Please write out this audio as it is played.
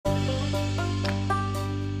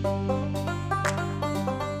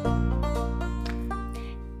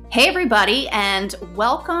Hey, everybody, and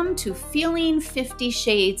welcome to Feeling 50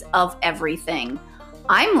 Shades of Everything.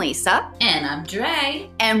 I'm Lisa. And I'm Dre.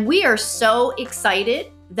 And we are so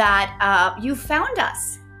excited that you found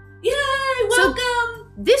us. Yay! Welcome! So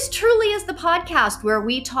this truly is the podcast where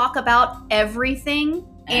we talk about everything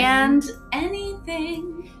and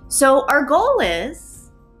anything. So our goal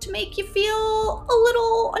is to make you feel a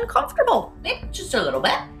little uncomfortable. Maybe just a little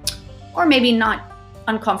bit. Or maybe not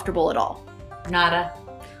uncomfortable at all. Nada.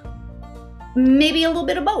 Maybe a little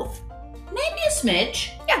bit of both. Maybe a smidge.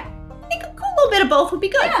 Yeah, I think a little bit of both would be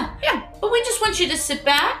good. Yeah. But we just want you to sit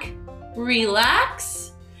back,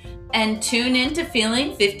 relax, and tune in to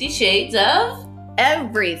Feeling 50 Shades of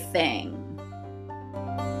Everything.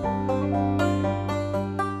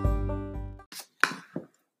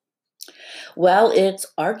 Well, it's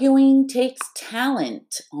Arguing Takes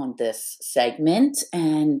Talent on this segment,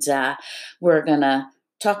 and we're going to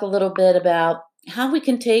talk a little bit about how we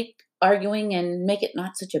can take arguing and make it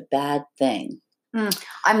not such a bad thing.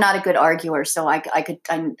 I'm not a good arguer, so I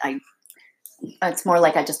it's more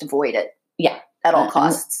like I just avoid it. Yeah. At all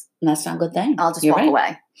costs. And that's not a good thing. I'll just walk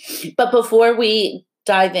away. But before we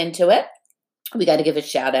dive into it, we got to give a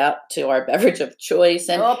shout out to our beverage of choice.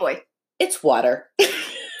 And oh boy. It's water.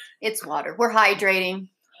 It's water. We're hydrating.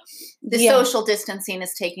 The social distancing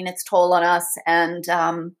is taking its toll on us. And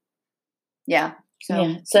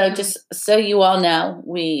So just so you all know,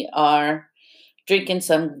 we are drinking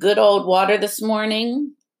some good old water this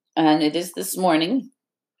morning. And it is this morning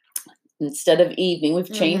instead of evening.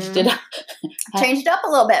 We've changed it up. Changed it up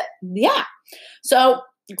a little bit. Yeah. So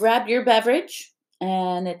grab your beverage,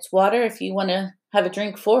 and it's water if you want to have a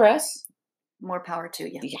drink for us. More power to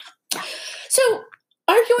you. Yeah. So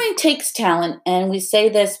arguing takes talent. And we say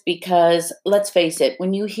this because, let's face it,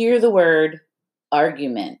 when you hear the word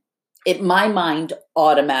argument, my mind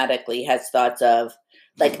automatically has thoughts of,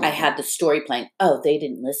 like, I had the story playing, oh, they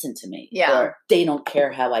didn't listen to me. Yeah. Or they don't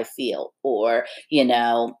care how I feel. Or,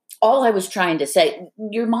 all I was trying to say,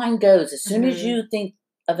 your mind goes as soon as you think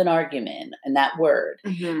of an argument and that word.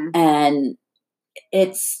 And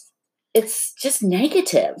it's just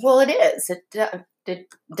negative. Well, it is.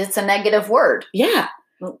 It's a negative word. Yeah.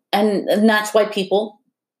 And that's why people,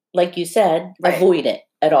 like you said, avoid it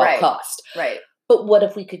at all costs. Right. But what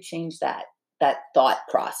if we could change that thought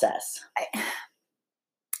process?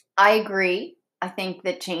 I agree. I think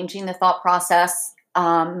that changing the thought process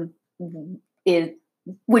would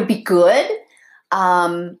be good.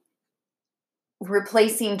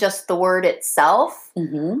 Replacing just the word itself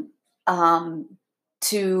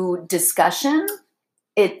to discussion.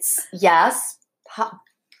 It's yes,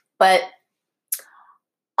 but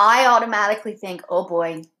I automatically think, oh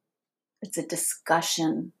boy, it's a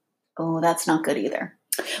discussion. Oh, that's not good either.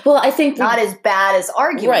 Well, I think not as bad as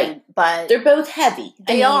argument, but they're both heavy.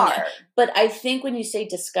 They are. But I think when you say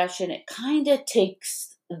discussion, it kind of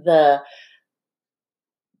takes the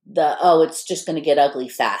it's just going to get ugly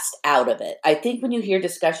fast out of it. I think when you hear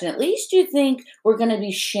discussion, at least you think we're going to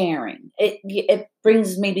be sharing. It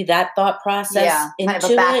brings maybe that thought process into kind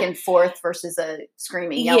of a back and forth versus a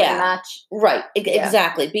screaming, yelling match. Right,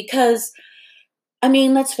 exactly. Because, I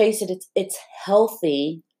mean, let's face it, it's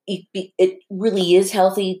healthy. It really is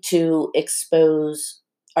healthy to expose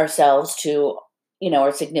ourselves to,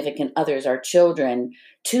 our significant others, our children,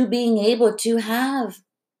 to being able to have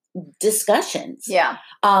discussions. Yeah.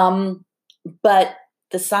 But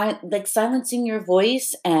silencing your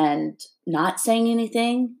voice and not saying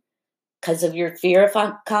anything because of your fear of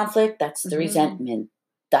conflict, that's the resentment,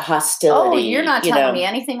 the hostility. Oh, you're not telling me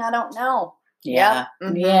anything I don't know. Yeah.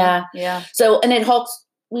 Yeah. So, and it helps.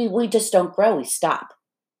 We just don't grow. We stop.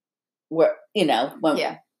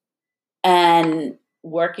 And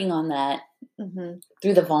working on that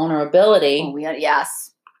through the vulnerability. Oh,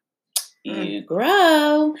 yes. You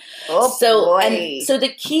grow. Oh, boy. So the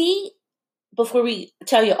key, before we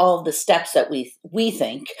tell you all the steps that we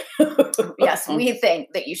think. Yes, we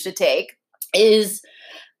think that you should take.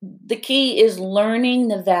 The key is learning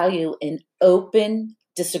the value in open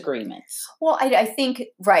disagreements. Well, I think,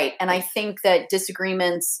 right. And I think that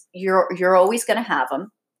disagreements, you're always going to have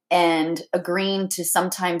them. And agreeing to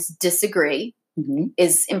sometimes disagree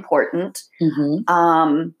is important.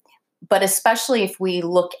 But especially if we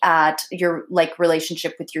look at your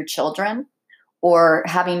relationship with your children, or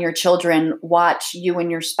having your children watch you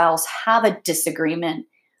and your spouse have a disagreement,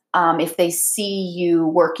 if they see you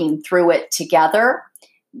working through it together,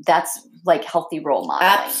 that's like healthy role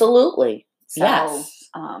modeling. Absolutely. So, yes.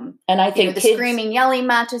 And I think the screaming, yelling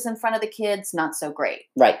matches in front of the kids, not so great.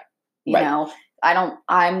 Right.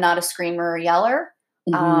 I'm not a screamer or yeller.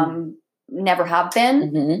 Never have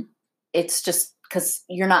been. It's just because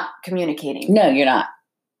you're not communicating. No, you're not.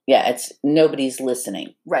 Yeah, it's nobody's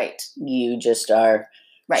listening. Right. You just are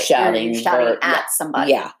Right. shouting, You're shouting at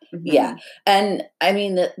somebody. Yeah. Yeah. And I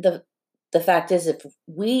mean, the fact is, if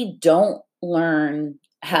we don't learn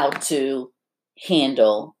how to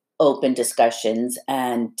handle open discussions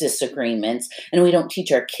and disagreements, and we don't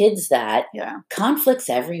teach our kids that, conflicts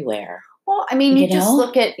everywhere. Well, I mean, you just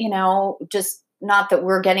look at, just not that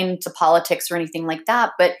we're getting into politics or anything like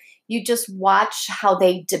that, but you just watch how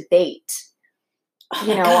they debate.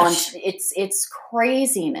 It's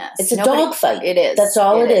craziness. It's a dogfight. It is. That's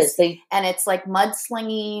all it is. And it's like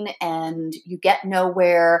mudslinging, and you get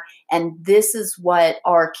nowhere. And this is what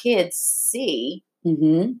our kids see.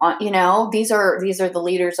 Mm-hmm. These are the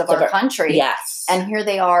leaders of our country. Yes. And here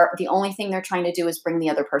they are. The only thing they're trying to do is bring the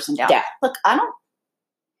other person down. Yeah. Look, I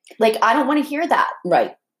don't want to hear that.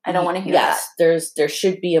 Right. I don't want to hear that. Yes. There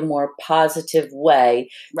should be a more positive way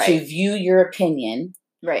to view your opinion.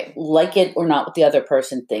 Right. Like it or not what the other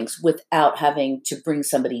person thinks, without having to bring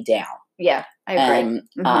somebody down. Yeah, I agree.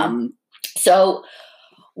 So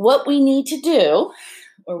what we need to do,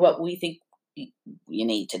 or what we think you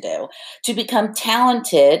need to do to become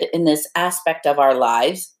talented in this aspect of our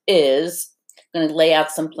lives, is I'm going to lay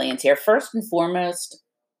out some plans here. First and foremost,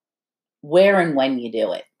 where and when you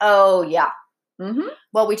do it. Oh, yeah. Mm-hmm.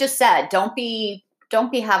 Well, we just said, don't be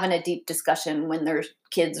having a deep discussion when there's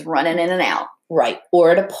kids running in and out. Right.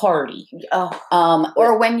 Or at a party.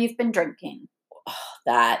 Or when you've been drinking.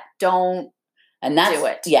 That. Don't do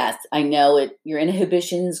it. Yes. I know it. Your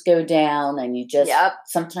inhibitions go down, and you just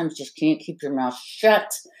sometimes just can't keep your mouth shut.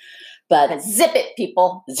 But zip it,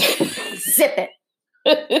 people. Zip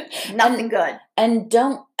it. Nothing good. And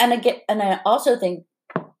I also think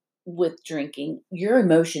with drinking, your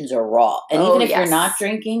emotions are raw. And even if you're not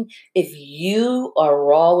drinking, if you are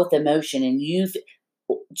raw with emotion and you've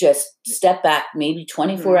just step back maybe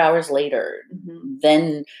 24 hours later,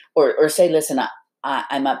 then, or say, listen,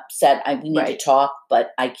 I'm upset. We need to talk,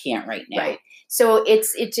 but I can't right now. Right. So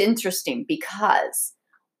it's interesting, because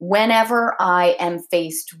whenever I am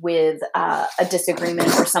faced with a disagreement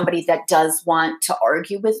or somebody that does want to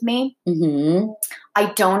argue with me, I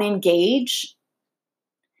don't engage.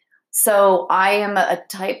 So I am a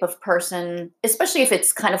type of person, especially if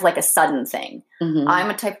it's kind of like a sudden thing. I'm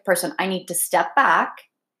a type of person, I need to step back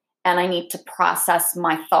and I need to process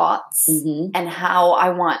my thoughts and how I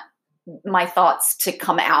want my thoughts to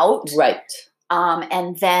come out. Right.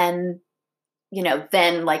 And then,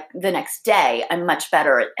 then like the next day, I'm much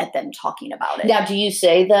better at them talking about it. Now, do you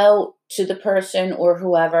say, though, to the person or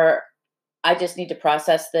whoever, I just need to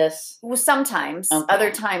process this? Well, sometimes.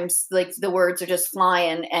 Other times, like, the words are just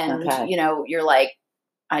flying, and, you're like,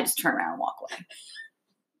 I just turn around and walk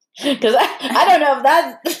away. Because I don't know if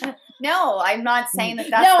that's... No, I'm not saying that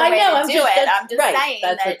that's the way to do it. I'm just saying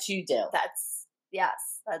that's what you do.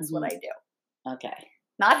 That's what I do. Okay.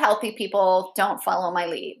 Not healthy people. Don't follow my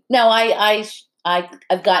lead. No,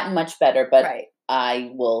 I've gotten much better, but I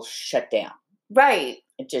will shut down. Right.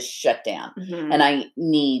 It just shut down. And I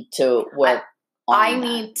need to work on I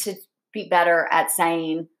need to be better at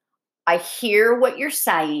saying, I hear what you're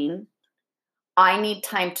saying. I need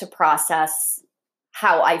time to process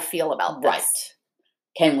how I feel about this. Right.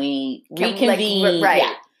 Can we reconvene? Right.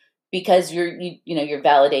 Yeah. Because you're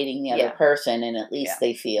validating the other person, and at least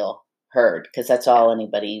they feel heard, because that's all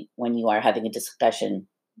anybody, when you are having a discussion,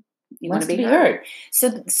 you want to be heard. So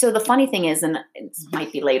the funny thing is, and it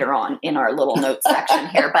might be later on in our little notes section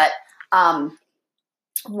here, but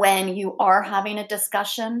when you are having a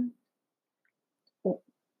discussion,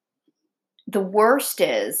 the worst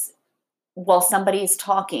is, while somebody's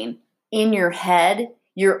talking, in your head,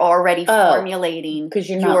 you're already formulating because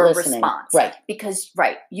you're your not listening. Response. Right. Because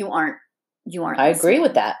you aren't I agree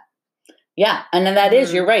with that. Yeah. And then that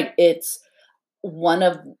is, you're right. It's one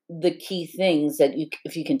of the key things that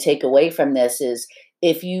if you can take away from this, is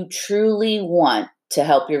if you truly want to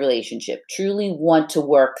help your relationship, truly want to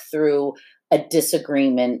work through a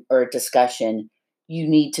disagreement or a discussion, you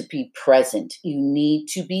need to be present. You need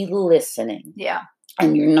to be listening. Yeah.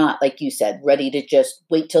 And you're not, like you said, ready to just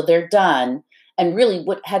wait till they're done. And really,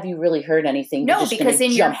 what have you really heard anything? No, because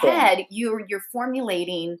in your head, you're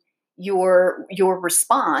formulating your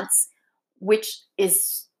response, which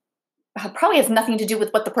is probably has nothing to do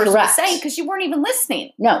with what the person was saying, because you weren't even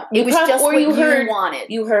listening. No, it was just what you wanted.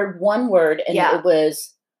 You heard one word, and it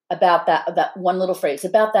was about that one little phrase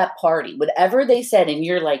about that party, whatever they said, and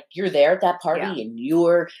you're like, you're there at that party, and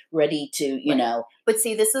you're ready to, you know. But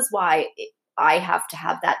see, this is why I have to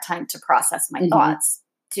have that time to process my thoughts.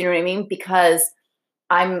 Do you know what I mean? Because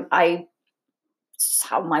it's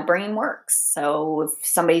how my brain works. So if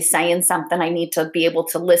somebody's saying something, I need to be able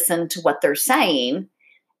to listen to what they're saying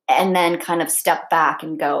and then kind of step back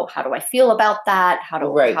and go, how do I feel about that? How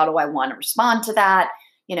do I want to respond to that?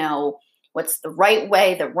 What's the right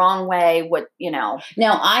way, the wrong way? Now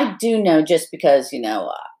I do know, just because,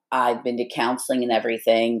 I've been to counseling and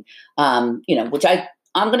everything, which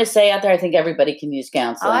I'm going to say out there, I think everybody can use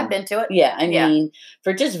counseling. Oh, I've been to it. Yeah. I mean,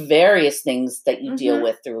 for just various things that you deal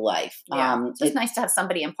with through life. Yeah. It's just nice to have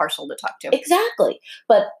somebody impartial to talk to. Exactly.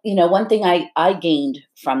 But, one thing I gained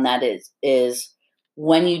from that is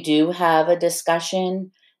when you do have a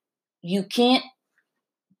discussion, you can't,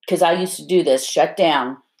 because I used to do this, shut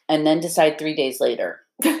down and then decide 3 days later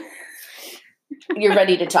you're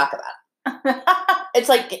ready to talk about it. It's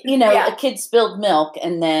like, a kid spilled milk,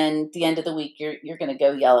 and then at the end of the week, you're going to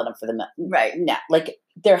go yell at them for the milk. Right. No, like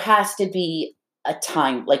there has to be a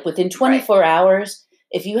time, like within 24 hours,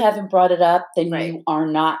 if you haven't brought it up, then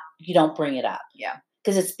you don't bring it up. Yeah.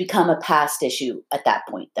 Because it's become a past issue at that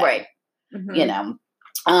point. Then, right.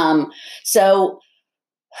 So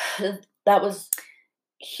that was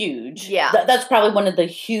huge. Yeah. That's probably one of the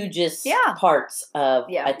hugest parts of,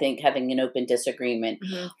 I think, having an open disagreement.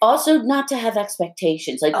 Mm-hmm. Also, not to have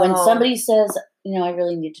expectations. Like when somebody says, I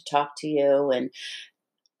really need to talk to you, and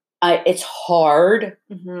it's hard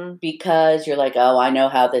because you're like, oh, I know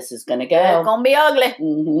how this is going to go. It's going to be ugly.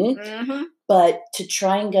 Mm-hmm. Mm-hmm. But to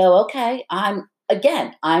try and go, okay, I'm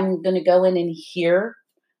going to go in and hear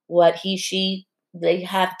what they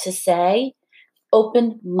have to say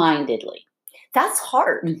open-mindedly. That's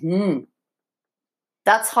hard. Mm-hmm.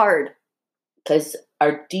 That's hard. Because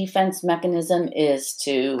our defense mechanism is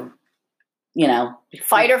to,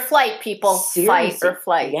 fight or flight, people. Seriously. Fight or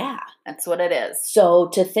flight. Yeah. That's what it is. So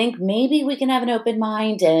to think maybe we can have an open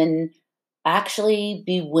mind and actually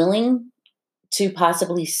be willing to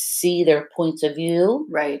possibly see their points of view.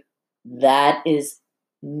 Right. That is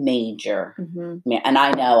major. Mm-hmm. And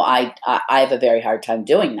I know I have a very hard time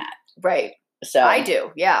doing that. Right. So I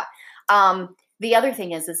do. Yeah. The other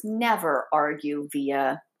thing is never argue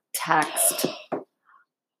via text.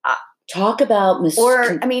 Talk about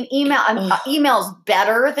email. Email's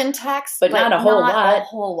better than text, but not a whole lot. A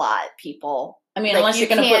whole lot, people. I mean, unless you're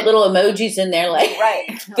going to put little emojis in there, like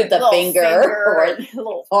with the finger or a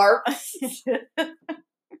little heart.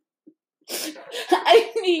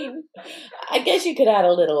 I mean, I guess you could add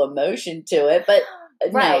a little emotion to it, but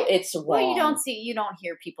no, it's wrong. Well, you don't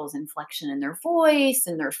hear people's inflection in their voice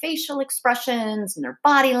and their facial expressions and their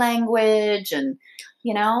body language, and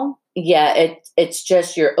Yeah, it's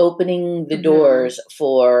just you're opening the doors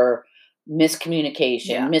for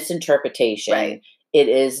miscommunication, misinterpretation. Right. It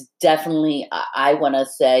is definitely, I want to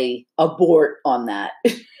say, abort on that.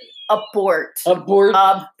 Abort.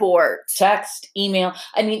 Text, email.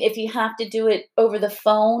 I mean, if you have to do it over the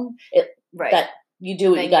phone, that you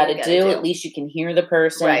do what you got to do. At least you can hear the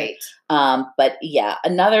person. Right. But yeah,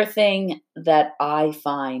 another thing that I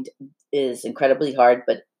find is incredibly hard,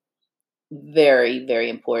 but very, very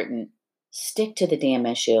important. Stick to the damn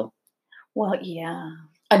issue. Well, yeah.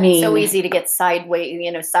 I mean, so easy to get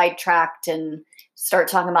sidetracked and start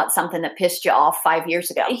talking about something that pissed you off 5 years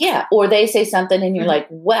ago. Yeah. Or they say something and you're like,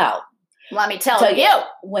 wow. Let me tell you.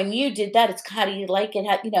 When you did that, it's how do you like it?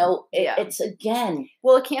 It's again.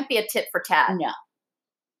 Well, it can't be a tit for tat. No.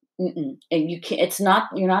 Mm-mm. And you can't,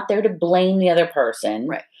 you're not there to blame the other person.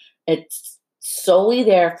 Right. It's solely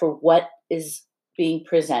there for what is being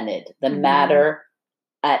presented, the matter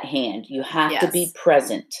at hand. You have to be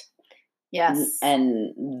present. Yes.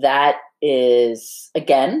 And that is,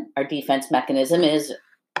 again, our defense mechanism is,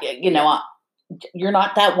 you're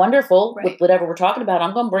not that wonderful with whatever we're talking about.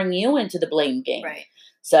 I'm going to bring you into the blame game. Right.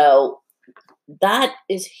 So that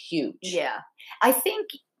is huge. Yeah. I think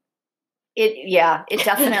it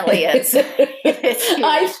definitely is. It's huge.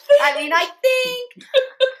 I think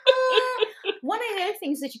one of the other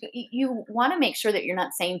things that you want to make sure that you're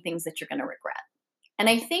not saying things that you're going to regret. And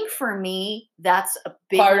I think for me, that's a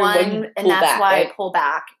big one. And that's why I pull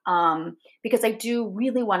back. Because I do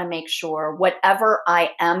really want to make sure whatever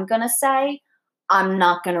I am going to say, I'm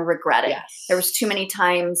not going to regret it. Yes. There was too many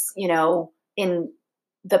times, in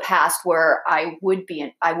the past where I would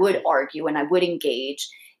argue and I would engage,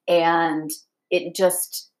 and it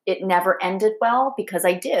never ended well because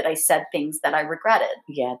I said things that I regretted.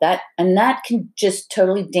 Yeah, that can just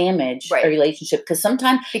totally damage a relationship because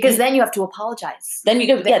then you have to apologize. Then you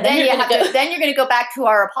go, then you're going to go back to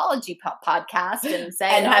our apology podcast and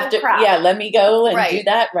say, crap. Let me go and do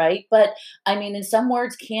that. Right. But I mean, in some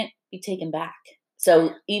words can't be taken back.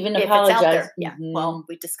 So even if apologize. It's out there. Yeah. Well,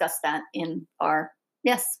 we discussed that in our,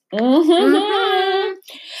 yes. Mm-hmm.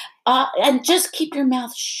 And just keep your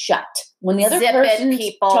mouth shut. When the other Zip it, person's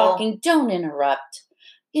people. talking, don't interrupt.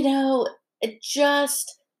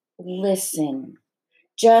 Just listen.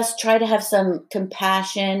 Just try to have some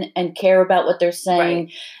compassion and care about what they're saying.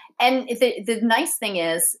 Right. And the nice thing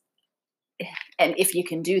is, and if you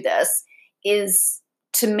can do this, is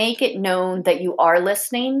to make it known that you are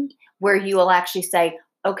listening, where you will actually say,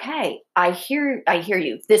 okay, I hear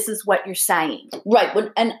you. This is what you're saying.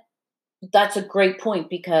 Right. And that's a great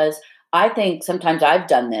point, because I think sometimes I've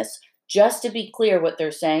done this just to be clear what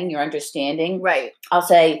they're saying, you're understanding. Right. I'll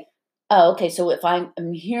say, oh, okay, so if I'm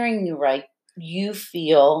hearing you right, you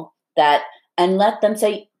feel that, and let them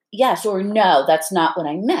say yes or no, that's not what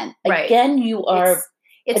I meant. Right. Again, you are,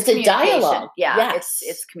 it's a dialogue. Yeah, yes.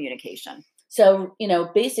 It's communication. So,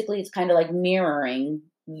 basically it's kind of like mirroring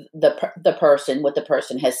the person, what the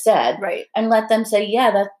person has said. Right. And let them say,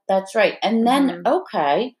 yeah, that's right. And then,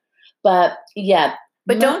 okay. But yeah.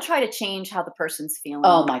 But don't try to change how the person's feeling.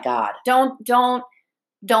 Oh my God. Don't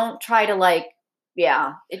try to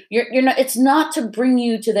yeah. You're not, it's not to bring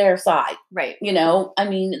you to their side. Right.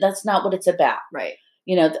 That's not what it's about. Right.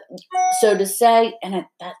 So to say, and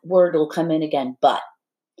that word will come in again, but,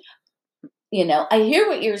 I hear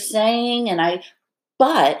what you're saying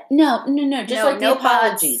but no, just like the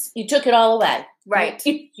apologies. Buts. You took it all away. Right.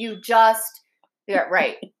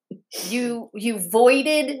 Right. You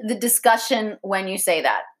voided the discussion when you say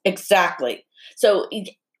that. Exactly. So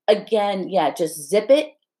again, just zip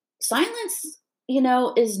it. Silence,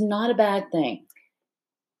 is not a bad thing.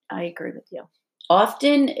 I agree with you.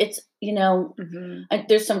 Often it's,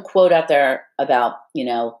 there's some quote out there about,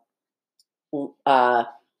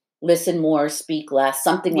 listen more, speak less,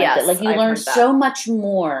 something like that. Like you learn so much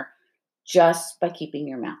more just by keeping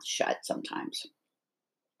your mouth shut sometimes.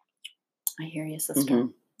 I hear you, sister.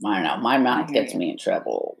 Mm-hmm. I don't know. My mouth gets me in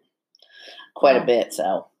trouble quite a bit.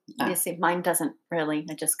 So you see, mine doesn't really.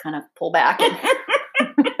 I just kind of pull back.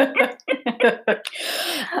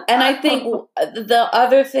 And I think the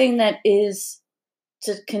other thing that is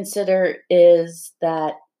to consider is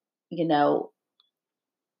that,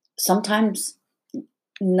 sometimes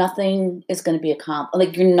nothing is going to be accomplished.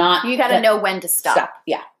 Like you got to know when to stop.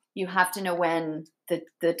 Yeah. You have to know when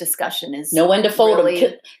the discussion is. Know when to fold really,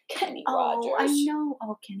 them. Kenny Rogers. Oh, I know.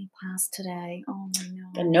 Oh, Kenny passed today. Oh,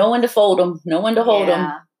 I know. Know when to fold them. Know when to hold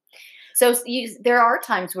them. So there are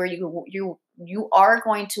times where you are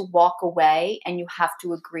going to walk away and you have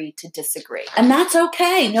to agree to disagree. And that's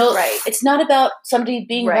okay. No, right. It's not about somebody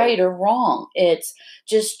being right or wrong. It's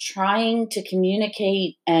just trying to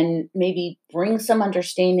communicate and maybe bring some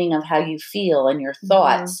understanding of how you feel and your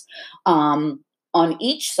thoughts on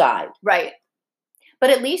each side. Right. But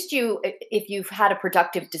at least if you've had a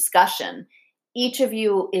productive discussion, each of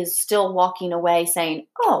you is still walking away saying,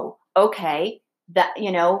 oh, okay, that,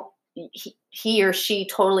 he or she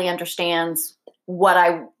totally understands what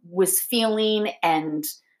I was feeling and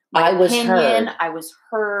my opinion. I was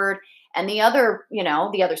heard. And the other,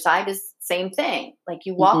 the other side is same thing. Like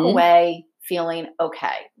you walk away feeling, okay,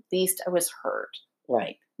 at least I was heard.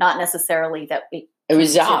 Right. Not necessarily that it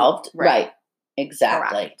resolved. Right.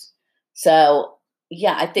 Exactly. Correct. So,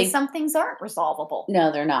 yeah, I think some things aren't resolvable.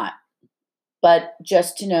 No, they're not. But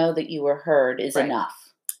just to know that you were heard is enough.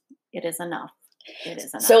 It is enough. It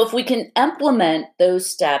is enough. So if we can implement those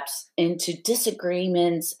steps into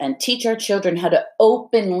disagreements and teach our children how to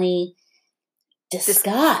openly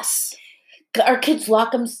discuss. Our kids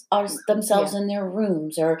lock themselves in their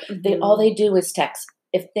rooms, or all they do is text.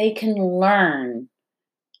 If they can learn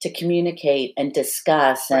to communicate and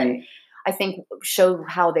discuss and I think show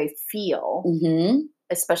how they feel,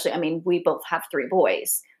 especially, we both have 3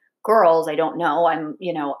 boys. Girls, I don't know.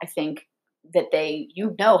 I think that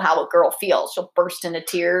how a girl feels. She'll burst into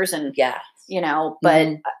tears and, but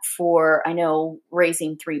for, I know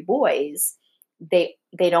raising 3 boys, they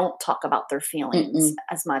don't talk about their feelings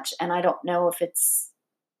as much. And I don't know if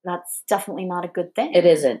that's definitely not a good thing. It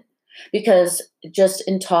isn't. Because just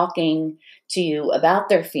in talking to you about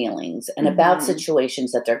their feelings and about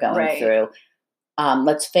situations that they're going through,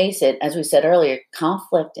 let's face it, as we said earlier,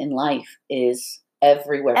 conflict in life is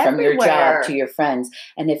everywhere, from your job to your friends.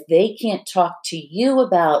 And if they can't talk to you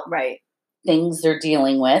about things they're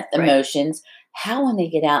dealing with, emotions, how when they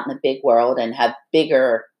get out in the big world and have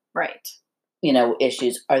bigger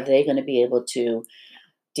issues, are they going to be able to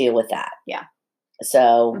deal with that? Yeah.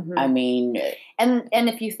 So, and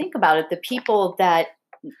if you think about it, the people that,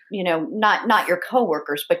 not your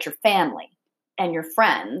coworkers, but your family and your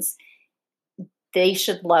friends, they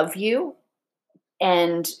should love you.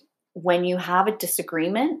 And when you have a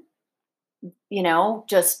disagreement,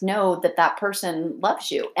 just know that that person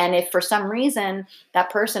loves you. And if for some reason that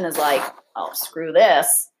person is like, oh, screw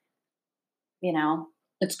this, you know,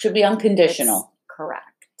 It should be unconditional.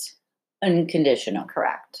 correct. Unconditional.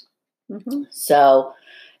 Correct. Mm-hmm. So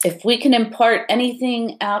if we can impart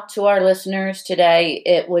anything out to our listeners today,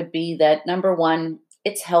 it would be that, number one,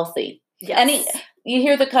 it's healthy. Yes. You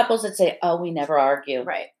hear the couples that say, oh, we never argue.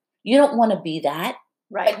 Right. You don't want to be that.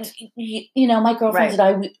 Right. My girlfriends and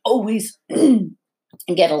I, we always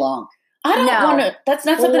get along. I don't want to, that's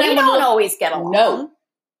not something we don't always get along. No.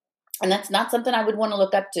 And that's not something I would want to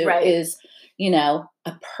look up to is,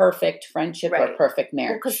 a perfect friendship or a perfect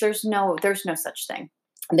marriage. Because there's no such thing.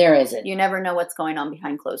 There isn't. You never know what's going on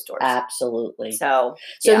behind closed doors. Absolutely. So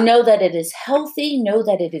know that it is healthy. Know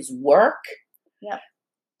that it is work. Yep.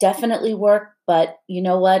 Definitely work. But you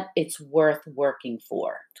know what? It's worth working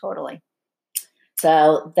for. Totally.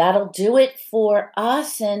 So that'll do it for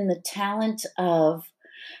us and the talent of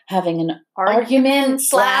having an argument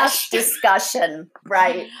 / discussion.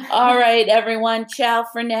 Right. All right, everyone. Ciao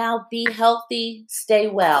for now. Be healthy. Stay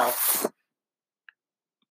well.